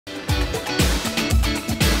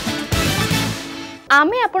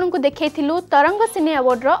आमे आपन को देखैथिलु तरंग सिने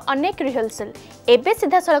अवार्ड रो अनेक रिहर्सल। एबे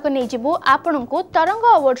सीधा सड़क नहीं जीवु आपन को तरंग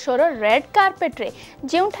अवार्ड शो रो रेड कार्पेट रे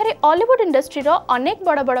जेउठारे हॉलीवुड इंडस्ट्री रो अनेक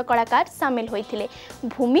बड़ बड़ कलाकार शामिल होइथिले।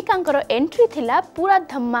 भूमिकांकर एंट्री थिला पूरा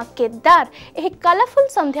धमाकेदार। एही कलरफुल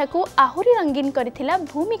संध्या को आहुरी रंगीन करिथिला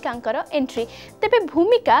भूमिकांकर एंट्री। तेबे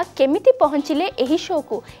भूमिका केमिति पहुंचिले एही शो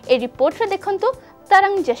को ए रिपोर्ट रे देखंतु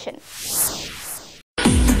तरंग जशन।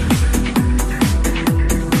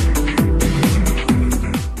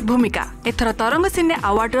 भूमिका एथर तरंग सिने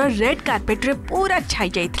अवार्ड रेड कार्पेट रे पूरा छाई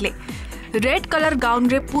जाइथिले। रेड कलर गाउन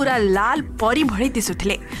रे पूरा लाल परी भଳି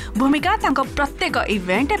दिसुथिले। भूमिका तांको प्रत्येक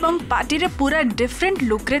इवेंट एवं पार्टी रे पूरा डिफरेंट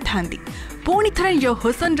लुक रे थांदी। पुणी थरे यो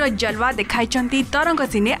हुसन रो जलवा देखाइचंती तरंग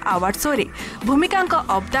सिने अवार्ड शो रे। भूमिका का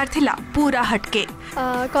अवतार थिला पूरा हटके।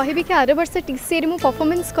 कहबी कि आर वर्ष टीसीए रे मु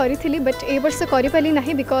परफॉर्मेंस करिथिली बट ए वर्ष करि पाली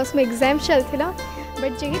नाही बिकॉज मैं एग्जाम चलथिला।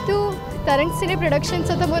 बट जेहेतु तरंग सिने प्रोडक्शन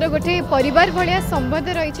सहित मोर गोटे परिवार भाया संबंध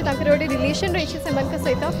रही गोटे रिलेशन रही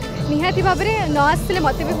सहित निहाती भाव में न आसते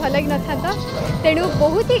मत भी भल लगी न तेणु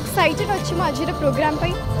बहुत ही एक्साइटेड अच्छी आज प्रोग्राम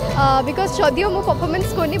बिकॉज जदिव मु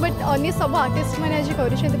परफॉर्मेंस करनी बट अन्य सब आर्टिस्ट मैंने आज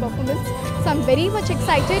कर performance so I am very much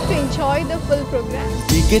excited to enjoy the full programme.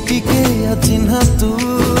 टिके टिके चिन्हा तू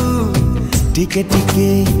टिके टिके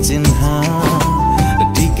चिन्हा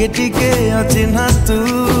टिके टिके चिन्हा तू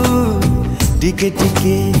टिके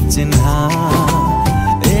टिके चिन्हा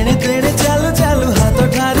एणे तेणे चालू चालू हाथ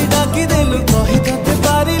ठारी डाकी देलु कहि तते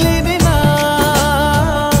पारिलिनी ना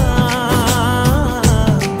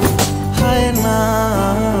हाय ना।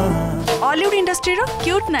 हॉलीवुड इंडस्ट्री रो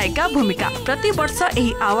क्यूट नायिका भूमिका प्रति वर्ष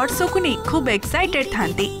एही अवार्ड शो को नहीं खूब एक्साइटेड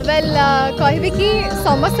थांती। वेल कहबी कि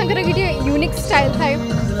समस्तंकर गोटे यूनिक स्टाइल थाए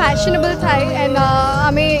फैशनेबल थाए एंड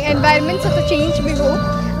आमे एनवायरनमेंट सहित चेंज भी हो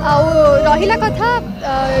रहिला कथा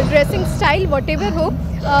ड्रेसिंग स्टाइल व्हाटएवर हो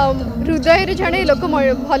हृदय जड़े लोक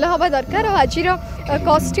भल हवा दरकार। आज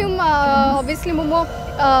कॉस्ट्यूम ऑब्वियसली मो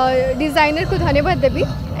डिजाइनर को धन्यवाद देवी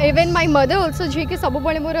इवन माय मदर ऑल्सो जी के सब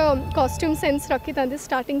बड़े मोर कॉस्ट्यूम सेंस रखी था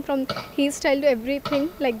starting from here style to everything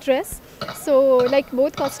like dress so like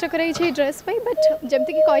बहुत कष्ट कराई ड्रेस पाई बट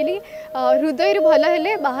जमती कि कहली हृदय भल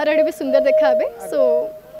हेले बाहर आड़े भी सुंदर देखा सो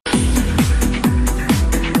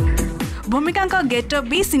भूमिका का गेटअप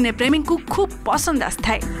भी सिने प्रेमी को खूब पसंद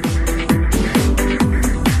आसथाए।